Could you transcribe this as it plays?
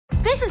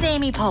This is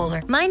Amy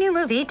Poehler. My new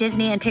movie,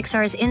 Disney and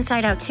Pixar's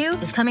Inside Out 2,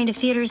 is coming to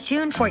theaters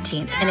June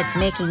 14th, and it's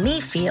making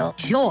me feel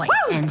joy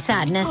and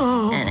sadness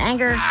and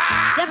anger,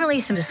 definitely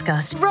some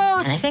disgust, and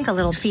I think a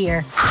little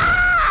fear.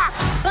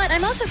 But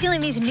I'm also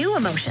feeling these new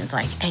emotions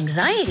like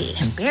anxiety,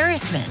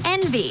 embarrassment,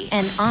 envy,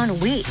 and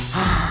ennui.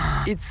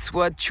 It's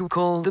what you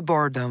call the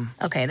boredom.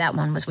 Okay, that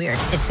one was weird.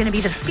 It's gonna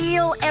be the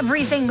feel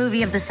everything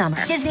movie of the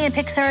summer. Disney and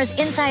Pixar's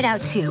Inside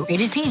Out 2,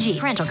 rated PG.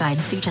 Parental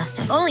guidance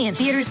suggested. Only in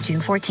theaters June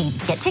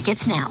 14th. Get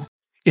tickets now.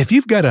 If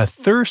you've got a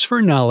thirst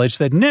for knowledge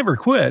that never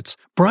quits,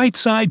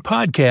 Brightside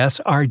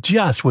Podcasts are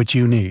just what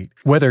you need.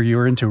 Whether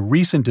you're into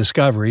recent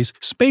discoveries,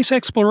 space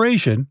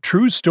exploration,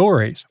 true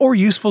stories, or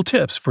useful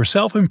tips for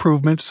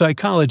self-improvement,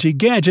 psychology,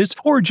 gadgets,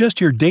 or just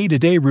your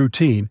day-to-day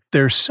routine,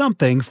 there's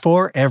something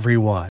for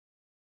everyone.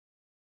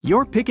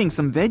 You're picking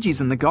some veggies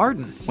in the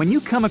garden when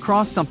you come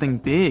across something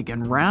big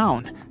and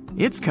round.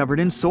 It's covered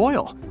in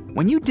soil.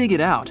 When you dig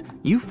it out,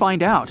 you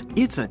find out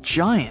it's a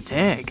giant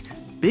egg,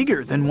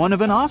 bigger than one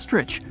of an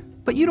ostrich.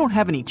 But you don't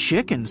have any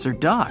chickens or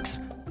ducks.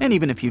 And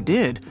even if you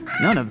did,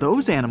 none of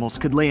those animals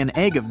could lay an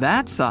egg of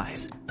that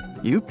size.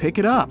 You pick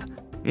it up.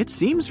 It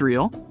seems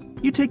real.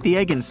 You take the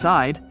egg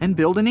inside and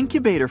build an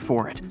incubator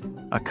for it.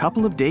 A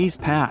couple of days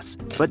pass,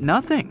 but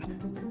nothing.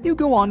 You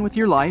go on with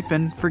your life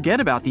and forget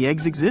about the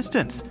egg's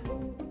existence.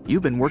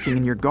 You've been working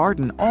in your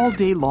garden all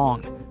day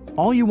long.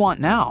 All you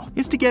want now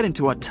is to get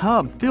into a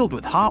tub filled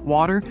with hot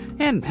water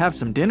and have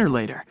some dinner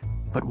later.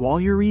 But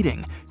while you're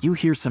eating, you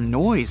hear some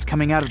noise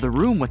coming out of the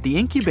room with the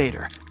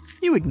incubator.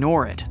 You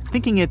ignore it,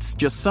 thinking it's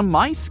just some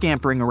mice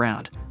scampering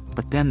around.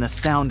 But then the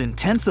sound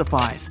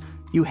intensifies.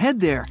 You head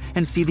there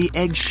and see the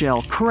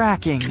eggshell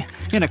cracking.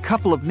 In a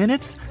couple of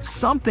minutes,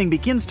 something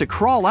begins to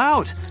crawl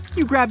out.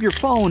 You grab your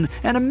phone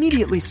and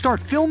immediately start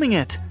filming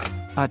it.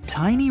 A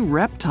tiny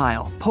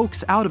reptile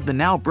pokes out of the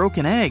now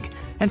broken egg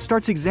and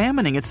starts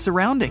examining its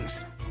surroundings.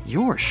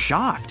 You're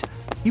shocked.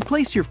 You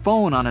place your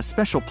phone on a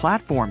special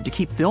platform to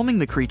keep filming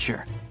the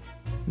creature.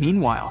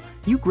 Meanwhile,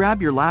 you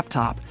grab your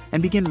laptop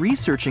and begin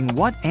researching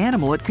what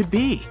animal it could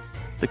be.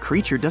 The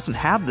creature doesn't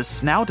have the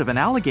snout of an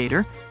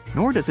alligator,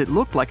 nor does it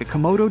look like a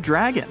Komodo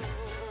dragon.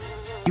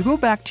 You go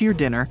back to your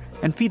dinner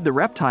and feed the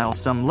reptile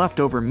some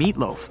leftover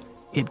meatloaf.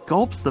 It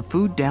gulps the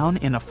food down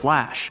in a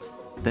flash.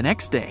 The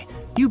next day,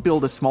 you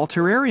build a small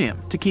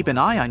terrarium to keep an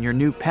eye on your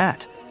new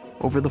pet.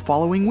 Over the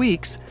following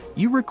weeks,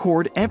 you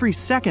record every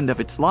second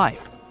of its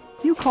life.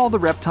 You call the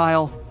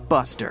reptile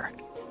Buster.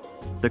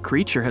 The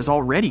creature has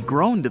already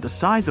grown to the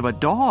size of a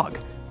dog.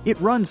 It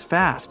runs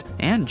fast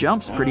and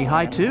jumps pretty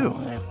high too.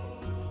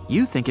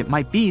 You think it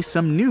might be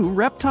some new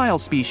reptile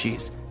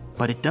species,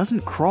 but it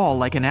doesn't crawl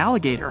like an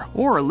alligator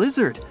or a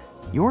lizard.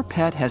 Your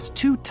pet has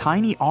 2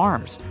 tiny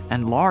arms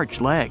and large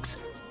legs.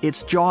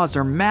 Its jaws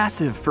are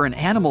massive for an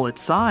animal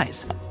its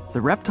size. The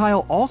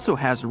reptile also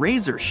has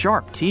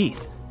razor-sharp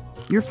teeth.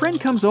 Your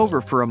friend comes over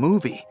for a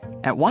movie.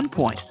 At one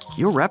point,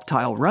 your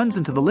reptile runs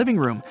into the living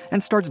room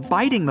and starts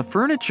biting the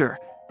furniture.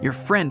 Your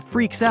friend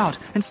freaks out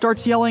and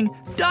starts yelling,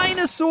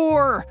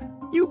 "Dinosaur!"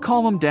 You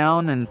calm him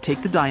down and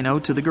take the dino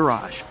to the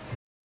garage.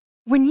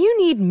 When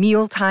you need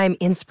mealtime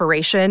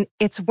inspiration,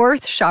 it's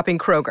worth shopping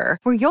Kroger,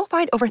 where you'll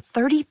find over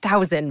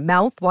 30,000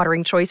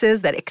 mouth-watering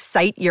choices that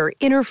excite your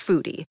inner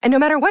foodie. And no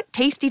matter what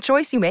tasty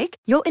choice you make,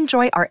 you'll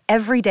enjoy our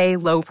everyday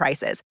low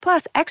prices,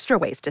 plus extra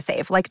ways to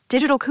save, like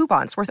digital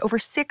coupons worth over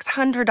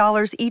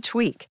 $600 each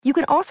week. You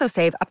can also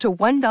save up to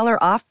 $1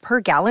 off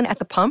per gallon at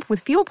the pump with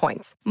fuel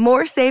points.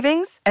 More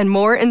savings and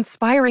more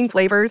inspiring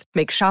flavors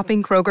make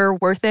shopping Kroger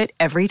worth it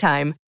every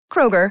time.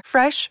 Kroger,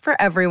 fresh for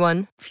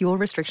everyone. Fuel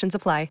restrictions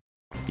apply.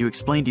 You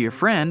explain to your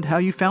friend how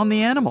you found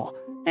the animal,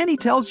 and he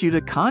tells you to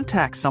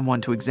contact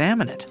someone to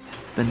examine it.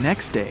 The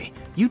next day,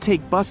 you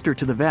take Buster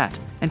to the vet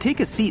and take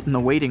a seat in the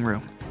waiting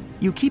room.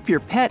 You keep your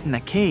pet in a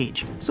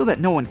cage so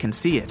that no one can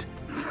see it.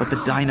 But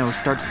the dino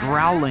starts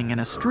growling in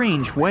a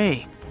strange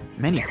way.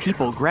 Many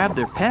people grab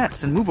their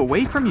pets and move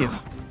away from you.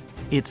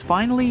 It's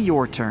finally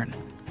your turn.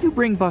 You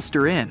bring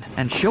Buster in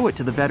and show it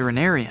to the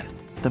veterinarian.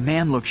 The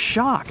man looks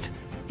shocked.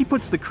 He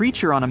puts the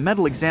creature on a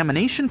metal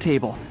examination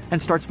table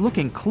and starts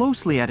looking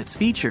closely at its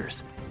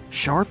features.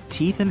 Sharp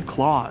teeth and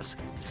claws,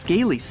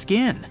 scaly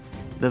skin.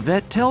 The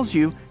vet tells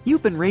you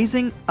you've been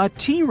raising a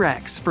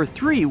T-Rex for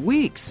 3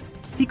 weeks.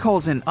 He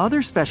calls in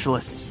other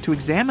specialists to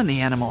examine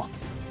the animal.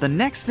 The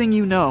next thing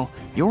you know,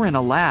 you're in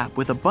a lab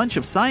with a bunch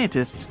of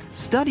scientists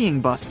studying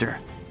Buster.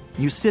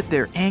 You sit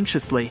there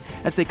anxiously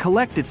as they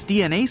collect its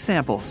DNA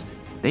samples.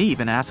 They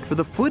even ask for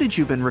the footage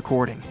you've been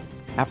recording.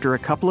 After a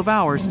couple of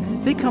hours,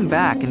 they come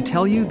back and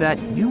tell you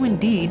that you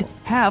indeed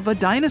have a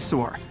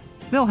dinosaur.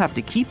 They'll have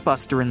to keep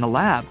Buster in the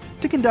lab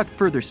to conduct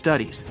further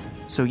studies,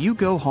 so you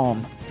go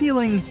home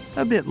feeling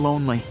a bit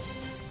lonely.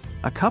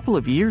 A couple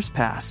of years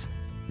pass.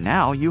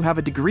 Now you have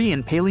a degree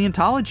in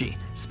paleontology,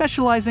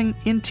 specializing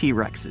in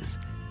T-Rexes.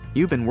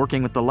 You've been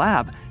working with the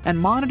lab and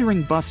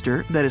monitoring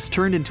Buster that has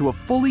turned into a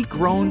fully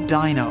grown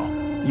dino.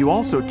 You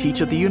also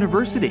teach at the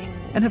university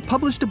and have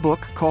published a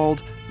book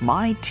called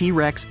My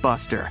T-Rex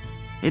Buster.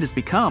 It has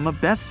become a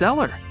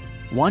bestseller.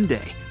 One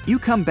day, you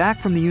come back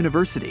from the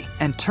university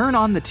and turn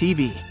on the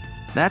TV.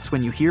 That's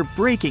when you hear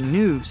breaking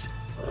news.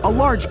 A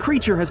large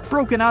creature has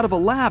broken out of a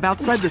lab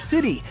outside the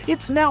city.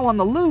 It's now on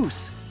the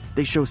loose.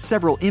 They show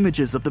several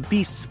images of the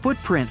beast's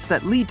footprints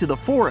that lead to the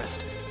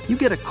forest. You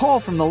get a call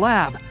from the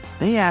lab.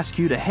 They ask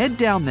you to head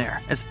down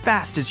there as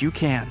fast as you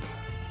can.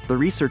 The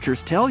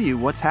researchers tell you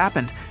what's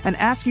happened and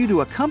ask you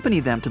to accompany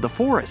them to the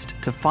forest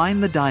to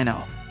find the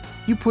dino.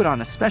 You put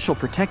on a special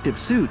protective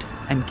suit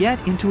and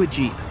get into a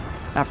jeep.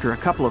 After a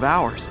couple of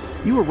hours,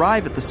 you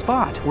arrive at the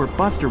spot where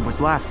Buster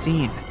was last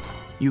seen.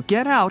 You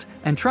get out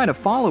and try to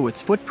follow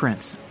its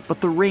footprints,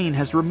 but the rain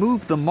has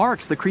removed the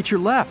marks the creature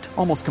left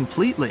almost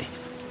completely.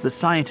 The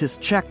scientists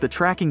check the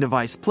tracking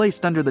device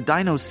placed under the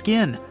dino's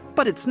skin,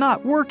 but it's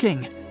not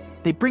working.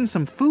 They bring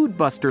some food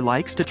Buster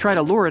likes to try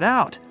to lure it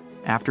out.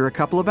 After a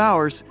couple of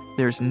hours,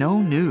 there's no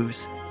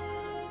news.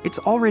 It's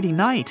already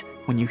night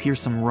when you hear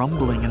some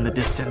rumbling in the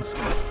distance.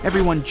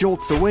 Everyone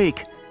jolts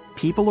awake.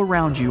 People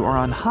around you are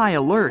on high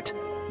alert.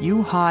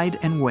 You hide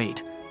and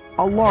wait.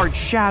 A large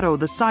shadow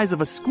the size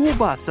of a school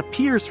bus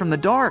appears from the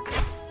dark.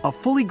 A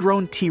fully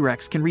grown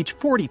T-Rex can reach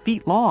 40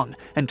 feet long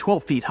and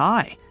 12 feet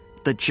high.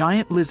 The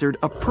giant lizard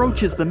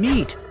approaches the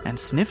meat and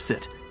sniffs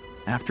it.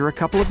 After a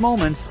couple of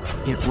moments,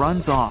 it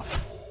runs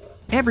off.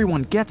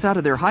 Everyone gets out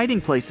of their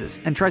hiding places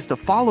and tries to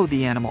follow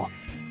the animal.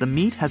 The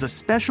meat has a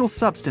special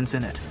substance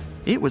in it.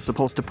 It was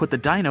supposed to put the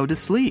dino to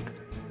sleep.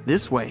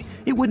 This way,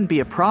 it wouldn't be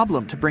a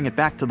problem to bring it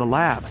back to the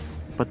lab.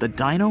 But the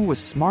dino was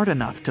smart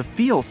enough to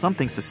feel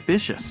something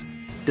suspicious.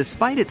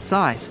 Despite its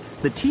size,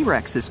 the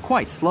T-Rex is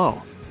quite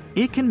slow.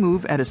 It can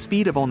move at a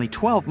speed of only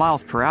 12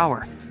 miles per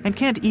hour and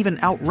can't even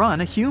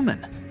outrun a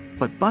human.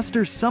 But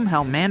Buster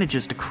somehow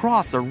manages to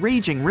cross a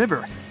raging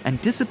river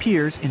and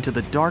disappears into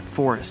the dark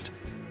forest.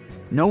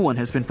 No one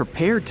has been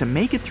prepared to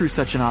make it through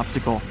such an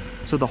obstacle,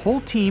 so the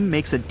whole team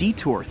makes a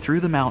detour through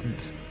the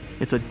mountains.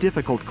 It's a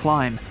difficult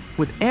climb,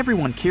 with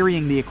everyone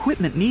carrying the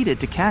equipment needed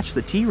to catch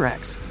the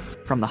T-Rex.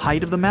 From the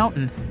height of the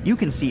mountain, you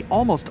can see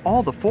almost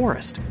all the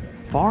forest.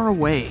 Far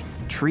away,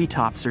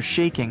 treetops are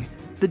shaking.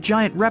 The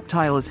giant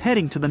reptile is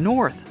heading to the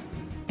north.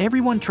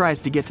 Everyone tries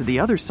to get to the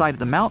other side of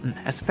the mountain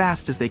as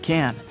fast as they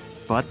can.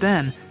 But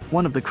then,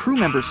 one of the crew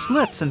members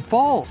slips and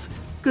falls.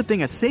 Good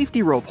thing a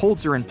safety rope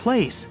holds her in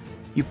place.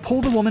 You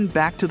pull the woman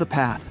back to the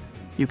path.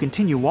 You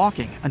continue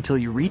walking until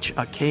you reach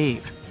a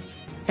cave.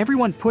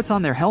 Everyone puts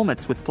on their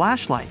helmets with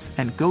flashlights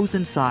and goes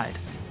inside.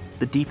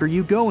 The deeper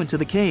you go into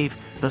the cave,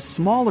 the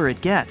smaller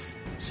it gets,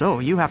 so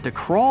you have to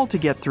crawl to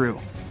get through.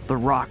 The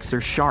rocks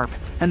are sharp,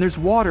 and there's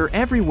water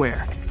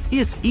everywhere.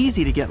 It's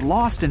easy to get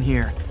lost in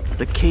here.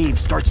 The cave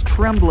starts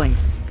trembling.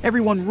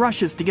 Everyone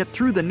rushes to get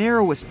through the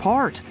narrowest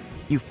part.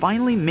 You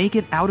finally make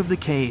it out of the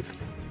cave.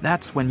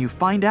 That's when you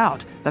find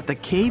out that the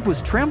cave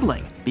was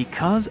trembling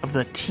because of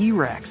the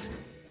T-Rex.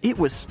 It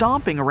was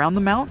stomping around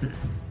the mountain.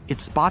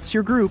 It spots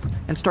your group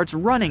and starts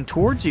running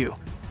towards you.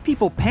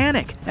 People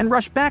panic and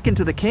rush back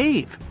into the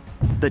cave.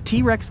 The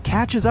T-Rex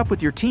catches up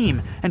with your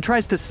team and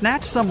tries to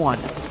snatch someone,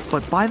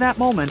 but by that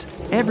moment,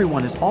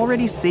 everyone is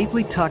already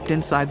safely tucked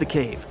inside the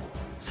cave.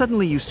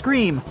 Suddenly you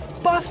scream,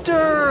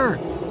 "Buster!"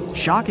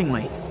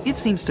 Shockingly, it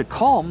seems to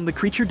calm the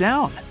creature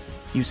down.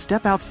 You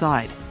step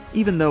outside,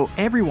 even though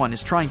everyone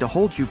is trying to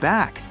hold you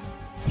back.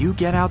 You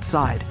get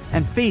outside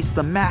and face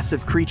the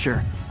massive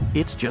creature.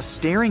 It's just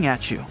staring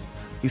at you.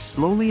 You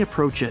slowly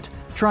approach it,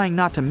 trying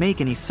not to make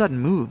any sudden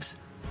moves.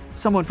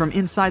 Someone from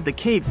inside the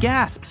cave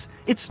gasps.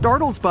 It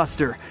startles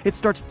Buster. It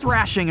starts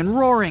thrashing and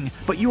roaring,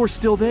 but you're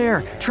still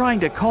there, trying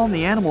to calm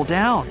the animal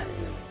down.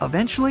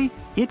 Eventually,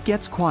 it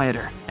gets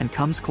quieter and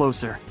comes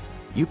closer.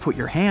 You put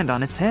your hand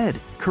on its head,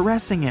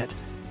 caressing it.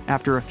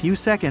 After a few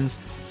seconds,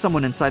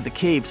 someone inside the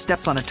cave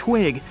steps on a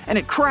twig and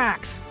it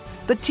cracks.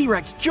 The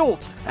T-Rex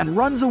jolts and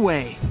runs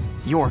away.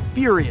 You're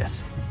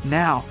furious.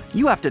 Now,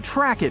 you have to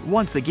track it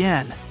once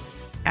again.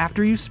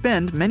 After you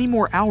spend many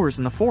more hours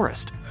in the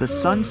forest, the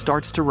sun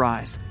starts to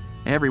rise.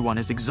 Everyone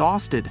is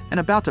exhausted and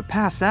about to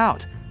pass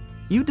out.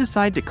 You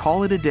decide to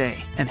call it a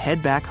day and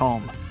head back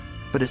home.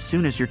 But as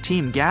soon as your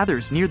team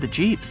gathers near the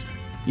jeeps,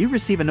 you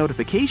receive a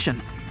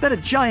notification that a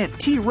giant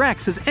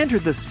T-Rex has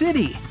entered the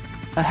city.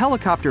 A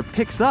helicopter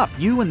picks up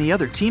you and the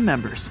other team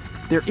members.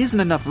 There isn't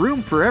enough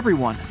room for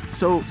everyone,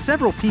 so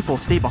several people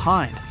stay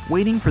behind,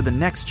 waiting for the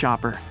next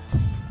chopper.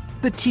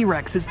 The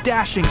T-Rex is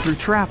dashing through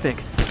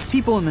traffic.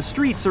 People in the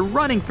streets are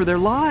running for their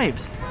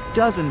lives.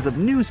 Dozens of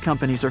news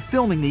companies are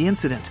filming the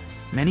incident.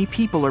 Many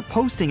people are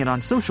posting it on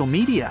social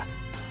media.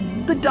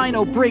 The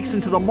dino breaks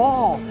into the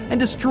mall and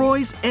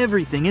destroys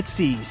everything it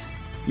sees.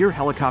 Your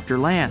helicopter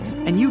lands,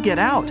 and you get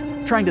out,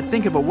 trying to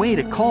think of a way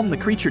to calm the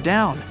creature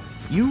down.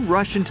 You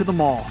rush into the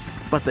mall,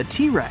 but the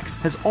T-Rex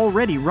has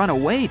already run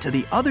away to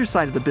the other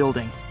side of the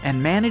building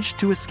and managed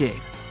to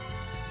escape.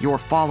 You're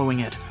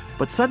following it,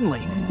 but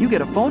suddenly you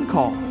get a phone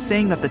call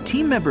saying that the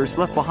team members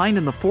left behind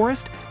in the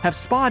forest have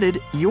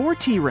spotted your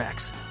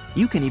T-Rex.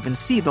 You can even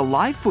see the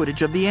live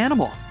footage of the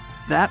animal.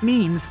 That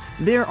means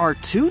there are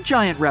 2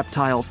 giant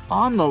reptiles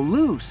on the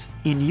loose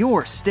in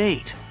your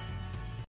state.